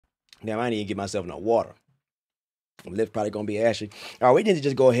Damn, I need to get myself no water. My lips probably gonna be ashy. All right, we need to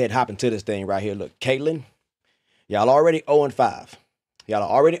just go ahead and hop into this thing right here. Look, Caitlin, y'all already 0-5. Y'all are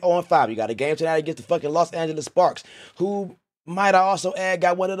already 0-5. You got a game tonight against the fucking Los Angeles Sparks, who, might I also add,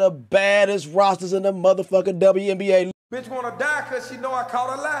 got one of the baddest rosters in the motherfucking WNBA. Bitch wanna die cause she know I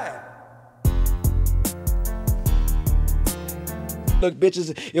caught her lying. Look,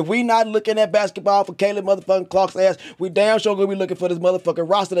 bitches, if we not looking at basketball for Caitlin motherfucking Clark's ass, we damn sure gonna be looking for this motherfucking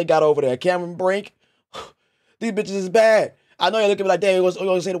roster they got over there. Cameron Brink. These bitches is bad. I know you're looking at me like, damn, you're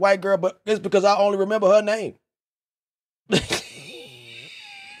gonna say the white girl, but it's because I only remember her name.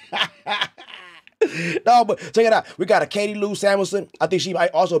 No, but check it out. We got a Katie Lou Samuelson. I think she might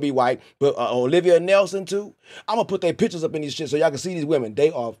also be white, but Olivia Nelson too. I'm gonna put their pictures up in these shit so y'all can see these women.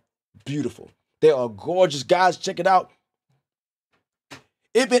 They are beautiful. They are gorgeous. Guys, check it out.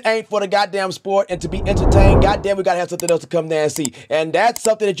 If it ain't for the goddamn sport and to be entertained, goddamn, we gotta have something else to come there and see. And that's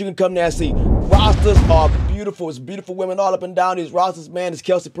something that you can come there and see. Rosters are beautiful. It's beautiful women all up and down these rosters, man. It's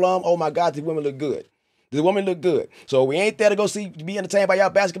Kelsey Plum. Oh my God, these women look good. These women look good. So we ain't there to go see, be entertained by y'all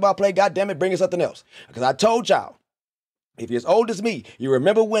basketball play. Goddamn it, bring us something else. Because I told y'all, if you're as old as me, you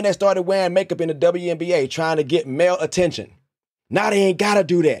remember when they started wearing makeup in the WNBA trying to get male attention. Now they ain't gotta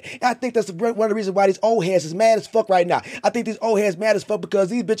do that. And I think that's one of the reasons why these old heads is mad as fuck right now. I think these old heads mad as fuck because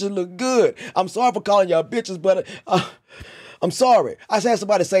these bitches look good. I'm sorry for calling y'all bitches, but I'm sorry. I had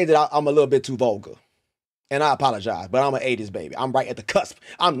somebody say that I'm a little bit too vulgar. And I apologize, but I'm an 80s baby. I'm right at the cusp.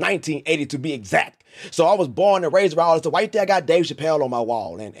 I'm 1980 to be exact. So I was born and raised around all this stuff. Right there, I got Dave Chappelle on my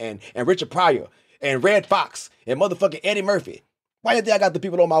wall and Richard Pryor and Red Fox and motherfucking Eddie Murphy. Why you think I got the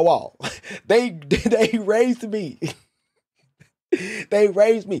people on my wall? They raised me. They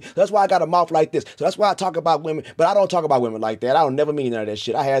raised me. That's why I got a mouth like this. So that's why I talk about women, but I don't talk about women like that. I don't never mean none of that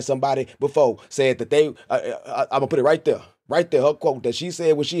shit. I had somebody before said that I'm gonna put it right there. Right there, her quote that she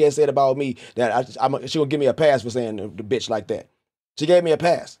said what she had said about me, that she gonna give me a pass for saying the bitch like that. She gave me a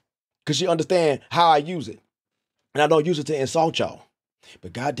pass because she understand how I use it. And I don't use it to insult y'all.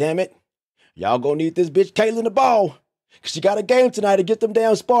 But goddamn it, y'all gonna need this bitch Caitlin the ball. Cause she got a game tonight to get them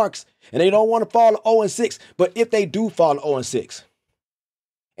damn Sparks. And they don't want to fall to 0-6. But if they do fall to 0-6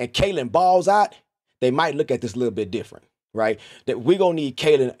 and Caitlin balls out, they might look at this a little bit different, right? That we gonna need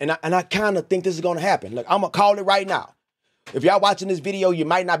Caitlin. And I kind of think this is gonna happen. Look, I'm gonna call it right now. If y'all watching this video, you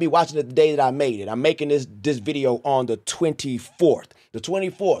might not be watching it the day that I made it. I'm making this video on the 24th. The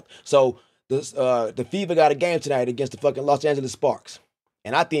 24th. So the Fever got a game tonight against the fucking Los Angeles Sparks.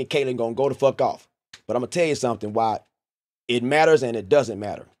 And I think Caitlin gonna go the fuck off. But I'm gonna tell you something why it matters and it doesn't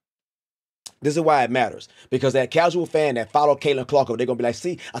matter. This is why it matters. Because that casual fan that follow Caitlin Clark, they're going to be like,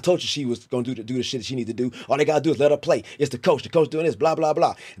 see, I told you she was going to do the shit that she needs to do. All they got to do is let her play. It's the coach. The coach doing this, blah, blah,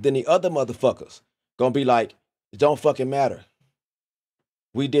 blah. Then the other motherfuckers going to be like, it don't fucking matter.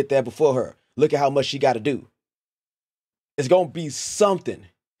 We did that before her. Look at how much she got to do. It's going to be something.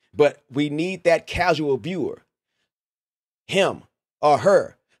 But we need that casual viewer, him or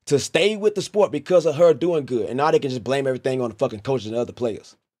her, to stay with the sport because of her doing good. And now they can just blame everything on the fucking coaches and other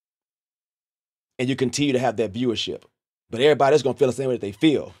players. And you continue to have that viewership. But everybody's going to feel the same way that they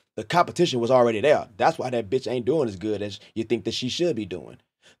feel. The competition was already there. That's why that bitch ain't doing as good as you think that she should be doing.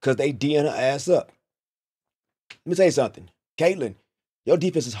 Because they D'ing her ass up. Let me tell you something. Caitlin, your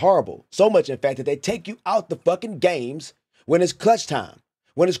defense is horrible. So much, in fact, that they take you out the fucking games when it's clutch time.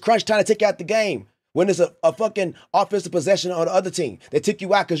 When it's crunch time to take you out the game. When it's a fucking offensive possession on the other team. They took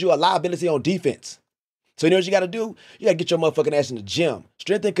you out because you're a liability on defense. So you know what you got to do? You got to get your motherfucking ass in the gym.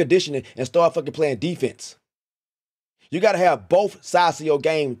 Strength and conditioning and start fucking playing defense. You got to have both sides of your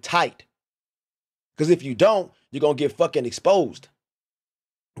game tight. Because if you don't, you're going to get fucking exposed.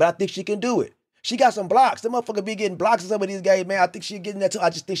 But I think she can do it. She got some blocks. The motherfucker be getting blocks in some of these games, man. I think she's getting that too. I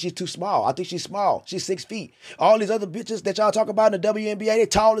just think she's too small. I think she's small. She's 6 feet. All these other bitches that y'all talk about in the WNBA, they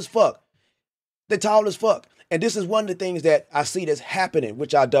tall as fuck. They tall as fuck. And this is one of the things that I see that's happening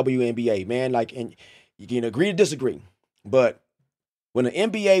with y'all WNBA, man. Like, and you can agree to disagree. But when the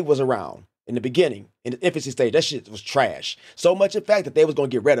NBA was around in the beginning, in the infancy stage, that shit was trash. So much in fact that they was going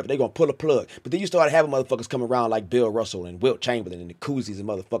to get rid of it. They going to pull a plug. But then you started having motherfuckers come around like Bill Russell and Wilt Chamberlain and the Koozies and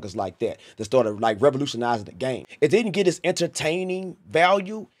motherfuckers like that started like revolutionizing the game. It didn't get its entertaining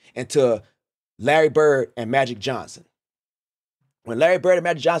value until Larry Bird and Magic Johnson. When Larry Bird and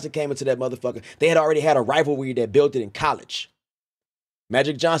Magic Johnson came into that motherfucker, they had already had a rivalry that built it in college.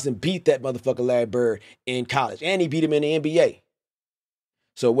 Magic Johnson beat that motherfucker Larry Bird in college, and he beat him in the NBA.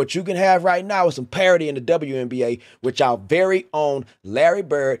 So what you can have right now is some parity in the WNBA with our very own Larry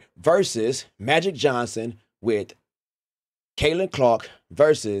Bird versus Magic Johnson with Caitlin Clark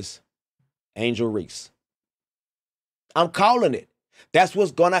versus Angel Reese. I'm calling it. That's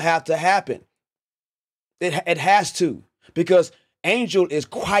what's going to have to happen. It has to, because Angel is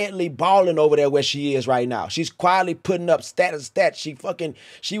quietly balling over there where she is right now. She's quietly putting up stats.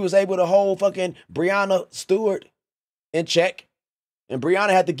 She was able to hold fucking Breanna Stewart in check. And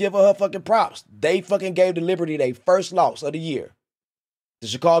Breanna had to give her fucking props. They fucking gave the Liberty their first loss of the year. The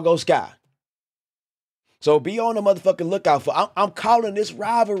Chicago Sky. So be on the motherfucking lookout for. I'm calling this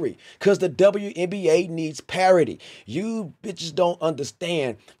rivalry because the WNBA needs parity. You bitches don't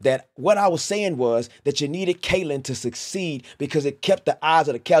understand that what I was saying was that you needed Caitlyn to succeed because it kept the eyes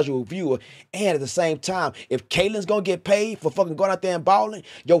of the casual viewer. And at the same time, if Caitlyn's going to get paid for fucking going out there and balling,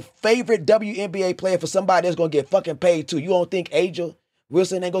 your favorite WNBA player for somebody that's going to get fucking paid too. You don't think Angel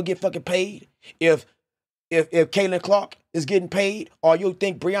Wilson ain't going to get fucking paid? If Caitlin Clark is getting paid, or you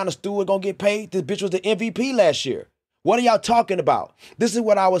think Breanna Stewart gonna get paid? This bitch was the MVP last year. What are y'all talking about? This is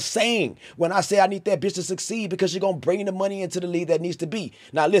what I was saying when I say I need that bitch to succeed, because she's gonna bring the money into the league that needs to be.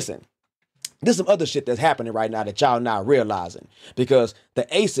 Now listen, there's some other shit that's happening right now that y'all not realizing, because the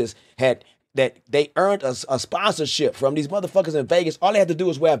Aces they earned a sponsorship from these motherfuckers in Vegas. All they had to do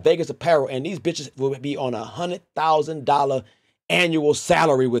is wear Vegas apparel, and these bitches will be on $100,000 annual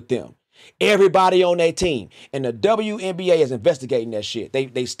salary with them. Everybody on their team. And the WNBA is investigating that shit.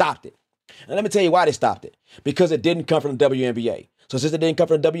 They stopped it. And let me tell you why they stopped it. Because it didn't come from the WNBA. So since it didn't come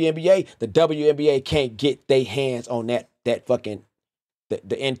from the WNBA can't get their hands on that fucking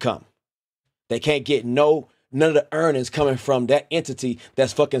the income. They can't get none of the earnings coming from that entity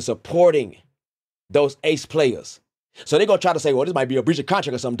that's fucking supporting those ace players. So they're gonna try to say, well, this might be a breach of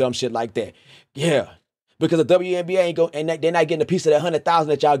contract or some dumb shit like that. Yeah. Because the WNBA ain't going, and they're not getting a piece of that $100,000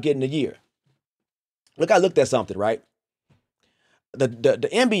 that y'all getting a year. Look, I looked at something, right? The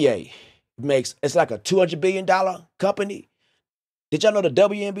NBA it's like a $200 billion company. Did y'all know the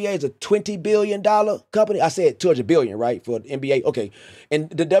WNBA is a $20 billion company? I said $200 billion, right, for the NBA. Okay, and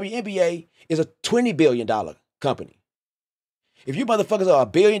the WNBA is a $20 billion company. If you motherfuckers are a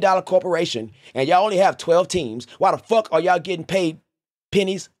 $1 billion corporation and y'all only have 12 teams, why the fuck are y'all getting paid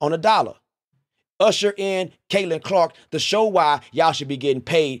pennies on a dollar? Usher in Caitlin Clark to show why y'all should be getting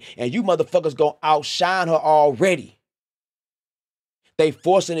paid, and you motherfuckers gonna outshine her already. They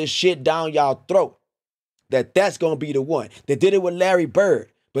forcing this shit down y'all throat. That's gonna be the one. They did it with Larry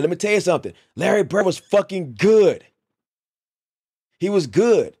Bird. But let me tell you something. Larry Bird was fucking good. He was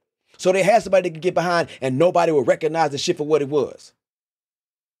good. So they had somebody they could get behind and nobody would recognize the shit for what it was.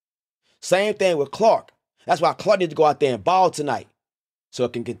 Same thing with Clark. That's why Clark needs to go out there and ball tonight, so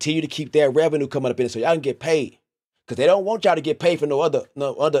it can continue to keep their revenue coming up in it, so y'all can get paid. Because they don't want y'all to get paid from no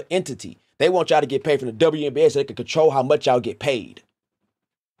other entity. They want y'all to get paid from the WNBA so they can control how much y'all get paid.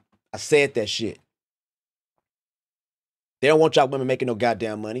 I said that shit. They don't want y'all women making no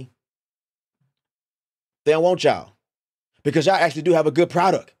goddamn money. They don't want y'all. Because y'all actually do have a good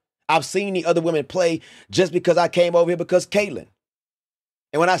product. I've seen the other women play just because I came over here because Caitlyn.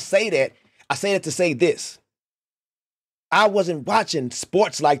 And when I say that to say this. I wasn't watching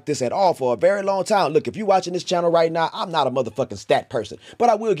sports like this at all for a very long time. Look, if you're watching this channel right now, I'm not a motherfucking stat person. But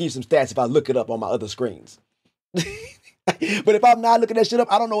I will give you some stats if I look it up on my other screens. But if I'm not looking that shit up,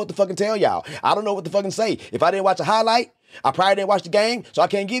 I don't know what to fucking tell y'all. I don't know what to fucking say. If I didn't watch a highlight, I probably didn't watch the game, so I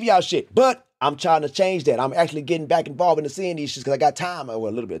can't give y'all shit. But I'm trying to change that. I'm actually getting back involved into seeing these shits because I got time, or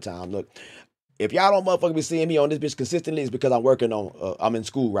a little bit of time. Look, if y'all don't motherfucking be seeing me on this bitch consistently, it's because I'm working on, I'm in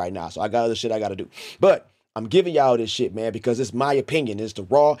school right now, so I got other shit I got to do. But I'm giving y'all this shit, man, because it's my opinion. It's the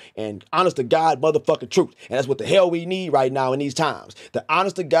raw and honest to God motherfucking truth. And that's what the hell we need right now in these times. The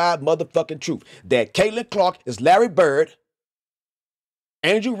honest to God motherfucking truth. That Caitlin Clark is Larry Bird,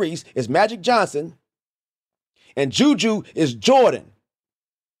 Angel Reese is Magic Johnson, and Juju is Jordan.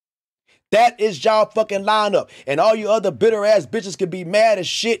 That is y'all fucking lineup. And all you other bitter ass bitches can be mad as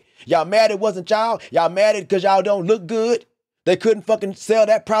shit. Y'all mad it wasn't y'all. Y'all mad it because y'all don't look good. They couldn't fucking sell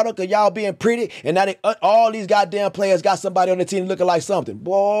that product of y'all being pretty. And now all these goddamn players got somebody on the team looking like something.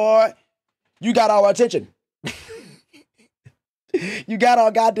 Boy, you got our attention. You got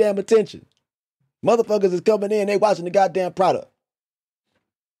our goddamn attention. Motherfuckers is coming in, they watching the goddamn product.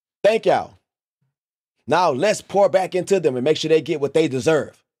 Thank y'all. Now let's pour back into them and make sure they get what they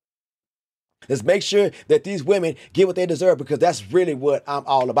deserve. Let's make sure that these women get what they deserve, because that's really what I'm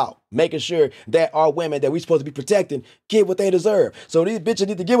all about. Making sure that our women that we're supposed to be protecting get what they deserve. So these bitches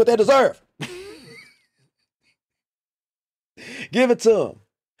need to get what they deserve. Give it to them.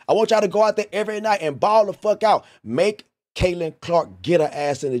 I want y'all to go out there every night and ball the fuck out. Make Caitlin Clark get her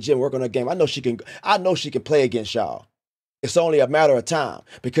ass in the gym, work on her game. I know she can play against y'all. It's only a matter of time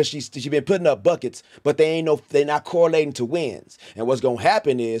because she's been putting up buckets, but they're not correlating to wins. And what's gonna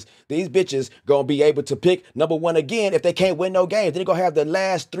happen is these bitches gonna be able to pick number one again if they can't win no games. They're gonna have the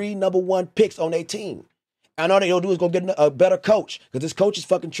last 3 number 1 picks on their team. And all they'll do is go get a better coach because this coach is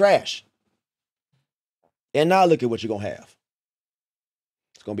fucking trash. And now look at what you're gonna have.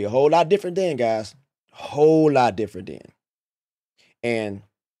 It's gonna be a whole lot different then, guys. A whole lot different then. And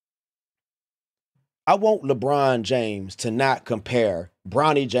I want LeBron James to not compare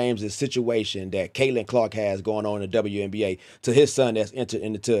Bronny James's situation that Caitlin Clark has going on in the WNBA to his son that's entered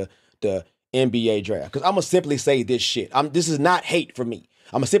into the NBA draft. Because I'm going to simply say this shit. This is not hate for me.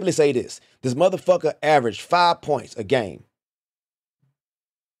 I'm going to simply say this. This motherfucker averaged 5 points a game.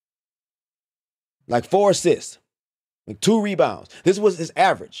 Like 4 assists. Like 2 rebounds. This was his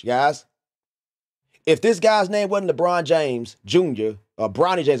average, guys. If this guy's name wasn't LeBron James Jr. or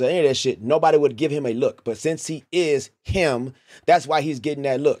Bronny James or any of that shit, nobody would give him a look. But since he is him, that's why he's getting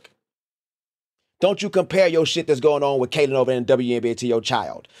that look. Don't you compare your shit that's going on with Caitlin over in the WNBA to your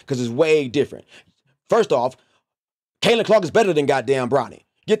child, because it's way different. First off, Caitlin Clark is better than goddamn Bronny.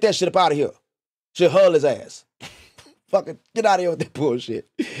 Get that shit up out of here. She'll hurl his ass. Fucking get out of here with that bullshit.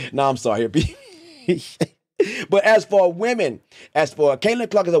 No, I'm sorry. But as for women, as for Caitlin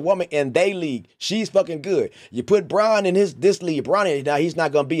Clark is a woman in their league, she's fucking good. You put Bron in this league, Bronny, now he's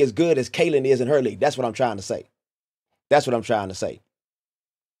not going to be as good as Caitlin is in her league. That's what I'm trying to say. That's what I'm trying to say.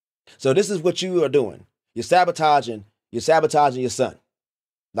 So this is what you are doing. You're sabotaging your son.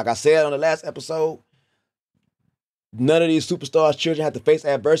 Like I said on the last episode, none of these superstars' children have to face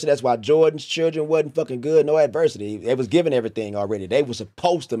adversity. That's why Jordan's children wasn't fucking good. No adversity. They was given everything already. They were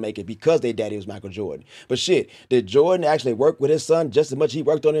supposed to make it because their daddy was Michael Jordan. But shit, did Jordan actually work with his son just as much as he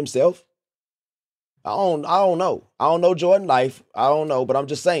worked on himself? I don't know. I don't know Jordan life. I don't know, but I'm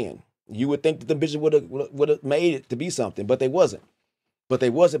just saying. You would think that the bitches would have made it to be something, but they wasn't. But they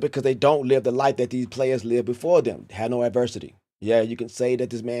wasn't because they don't live the life that these players lived before them. They had no adversity. Yeah, you can say that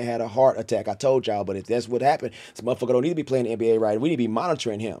this man had a heart attack. I told y'all, but if that's what happened, this motherfucker don't need to be playing the NBA right. We need to be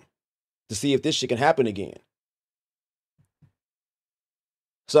monitoring him to see if this shit can happen again.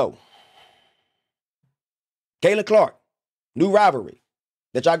 So, Caitlin Clark, new rivalry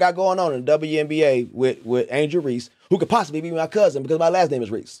that y'all got going on in the WNBA with Angel Reese, who could possibly be my cousin because my last name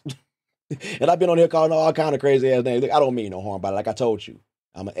is Reese. And I've been on here calling all kind of crazy ass names. Look, I don't mean no harm by it. Like I told you,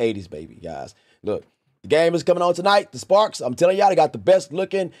 I'm an 80s baby, guys. Look. The game is coming on tonight. The Sparks, I'm telling y'all, they got the best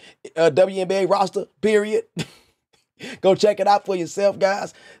looking WNBA roster, period. Go check it out for yourself,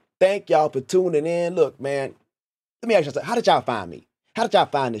 guys. Thank y'all for tuning in. Look, man, let me ask you something. How did y'all find me? How did y'all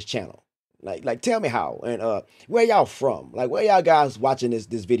find this channel? Like tell me how. And where y'all from? Like, where y'all guys watching this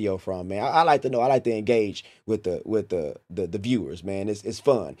video from, man? I like to know. I like to engage with the viewers, man. It's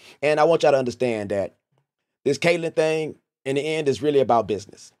fun. And I want y'all to understand that this Caitlin thing, in the end, is really about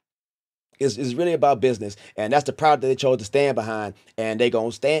business. It's really about business, and that's the product that they chose to stand behind, and they're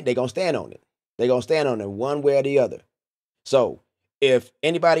gonna stand on it. They're gonna stand on it one way or the other. So if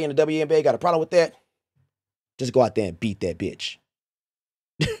anybody in the WNBA got a problem with that, just go out there and beat that bitch.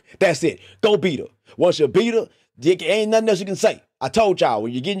 That's it. Go beat her. Once you beat her, ain't nothing else you can say. I told y'all,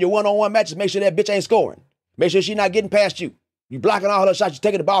 when you're getting your one-on-one matches, make sure that bitch ain't scoring. Make sure she's not getting past you. You blocking all her shots. You're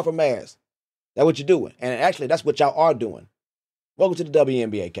taking the ball from her ass. That's what you're doing. And actually, that's what y'all are doing. Welcome to the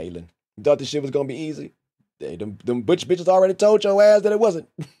WNBA, Caitlin. You thought this shit was going to be easy? Them butch bitches already told your ass that it wasn't.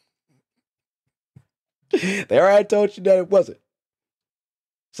 They already told you that it wasn't.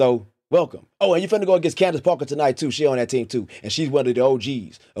 So, welcome. Oh, and you're finna go against Candace Parker tonight, too. She on that team, too. And she's one of the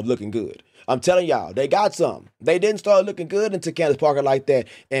OGs of looking good. I'm telling y'all, they got some. They didn't start looking good until Candace Parker like that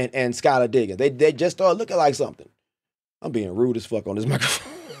and Skylar Diggins. They just started looking like something. I'm being rude as fuck on this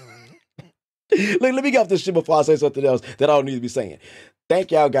microphone. Look, let me get off this shit before I say something else that I don't need to be saying.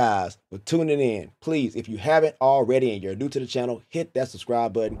 Thank y'all guys for tuning in. Please, if you haven't already and you're new to the channel, hit that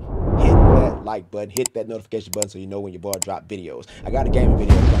subscribe button, hit that like button, hit that notification button so you know when your boy drop videos. I got a gaming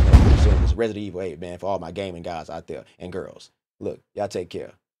video coming up pretty soon. It's Resident Evil 8, man, for all my gaming guys out there and girls. Look, y'all take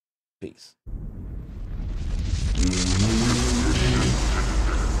care. Peace.